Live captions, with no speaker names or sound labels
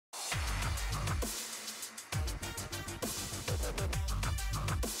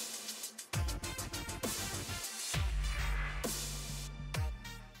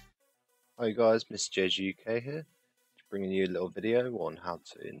Hi guys, Mr. JG UK here, bringing you a little video on how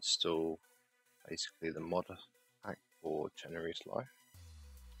to install basically the mod pack for Chernarus Life.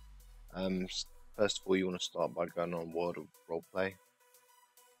 First of all, you want to start by going on World of Roleplay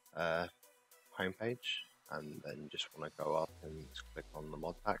homepage, and then just want to go up and click on the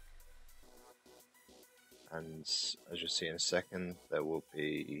mod pack. And as you'll see in a second, there will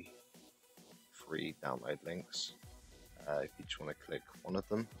be 3 download links. If you just want to click one of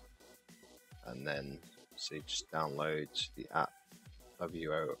them, and then just download the app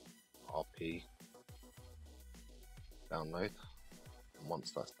WORP download. And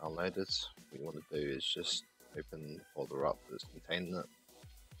once that's downloaded, what you want to do is just open the folder up that's containing it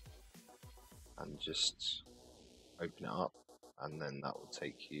and just open it up, and then that will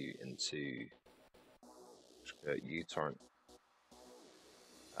take you into uTorrent.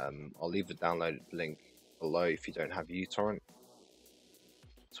 I'll leave the download link below if you don't have uTorrent.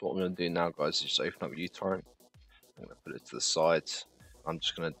 So what I'm going to do now, guys, is just open up uTorrent. I'm going to put it to the side. I'm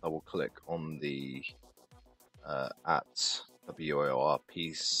just going to double click on the at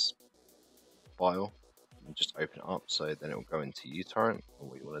WORP's file and just open it up, so then it will go into uTorrent. And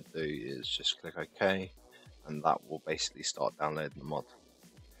what you want to do is just click OK, and that will basically start downloading the mod.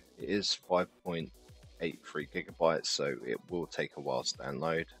 It is 5.83 gigabytes, so it will take a while to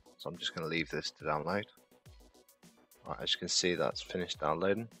download. So I'm just going to leave this to download. Right, as you can see, that's finished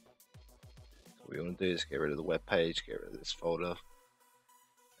downloading. So what you want to do is get rid of the web page, get rid of this folder,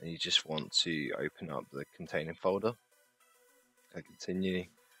 and you just want to open up the containing folder. Click continue.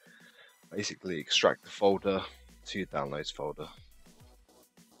 Basically extract the folder to your downloads folder.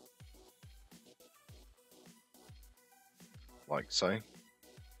 Like so.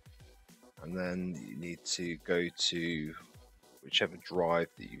 And then you need to go to whichever drive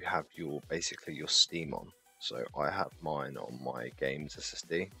that you have basically your Steam on. So I have mine on my games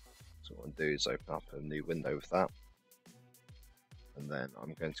SSD. So what I'm going to do is open up a new window with that. And then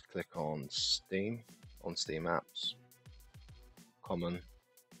I'm going to click on Steam Apps, Common,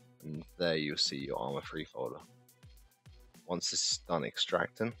 and there you'll see your Arma 3 folder. Once this is done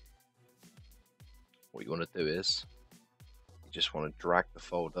extracting, what you want to do is you just want to drag the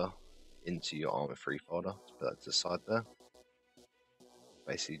folder into your Arma 3 folder. Put that to the side there.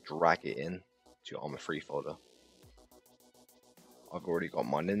 Basically drag it in to your Arma 3 folder. I've already got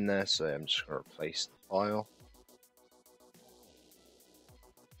mine in there, so I'm just going to replace the file.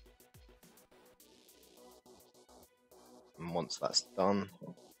 And once that's done,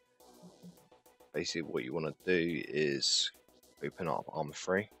 basically what you want to do is open up Arma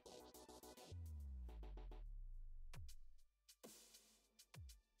 3.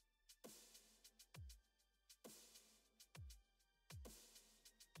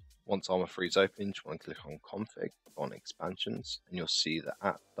 Once Arma 3 is open, you want to click on Config, on Expansions, and you'll see the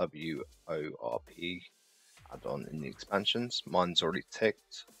at WORP add-on in the expansions. Mine's already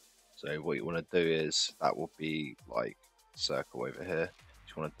ticked, so what you want to do is that will be like a circle over here.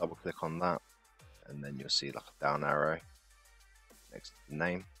 You want to double click on that, and then you'll see like a down arrow next to the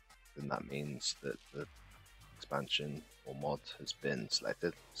name. Then that means that the expansion or mod has been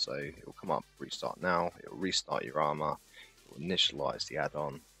selected. So it will come up restart now, it will restart your Arma, it will initialize the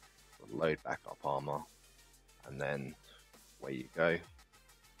add-on, load back up Arma, and then away you go.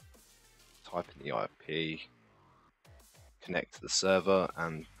 Type in the IP, connect to the server,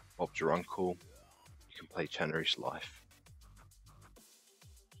 and Bob's your uncle. You can play Chernarus Life.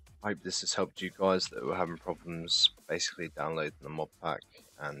 I hope this has helped you guys that were having problems basically downloading the mod pack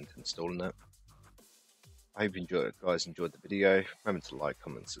and installing it. I hope you guys enjoyed the video. Remember to like,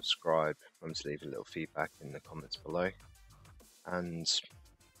 comment, subscribe. Remember to leave a little feedback in the comments below. And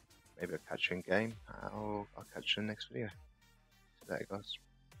maybe I'll catch you in game. I'll catch you in the next video. See you later, guys.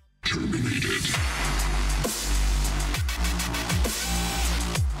 Terminated.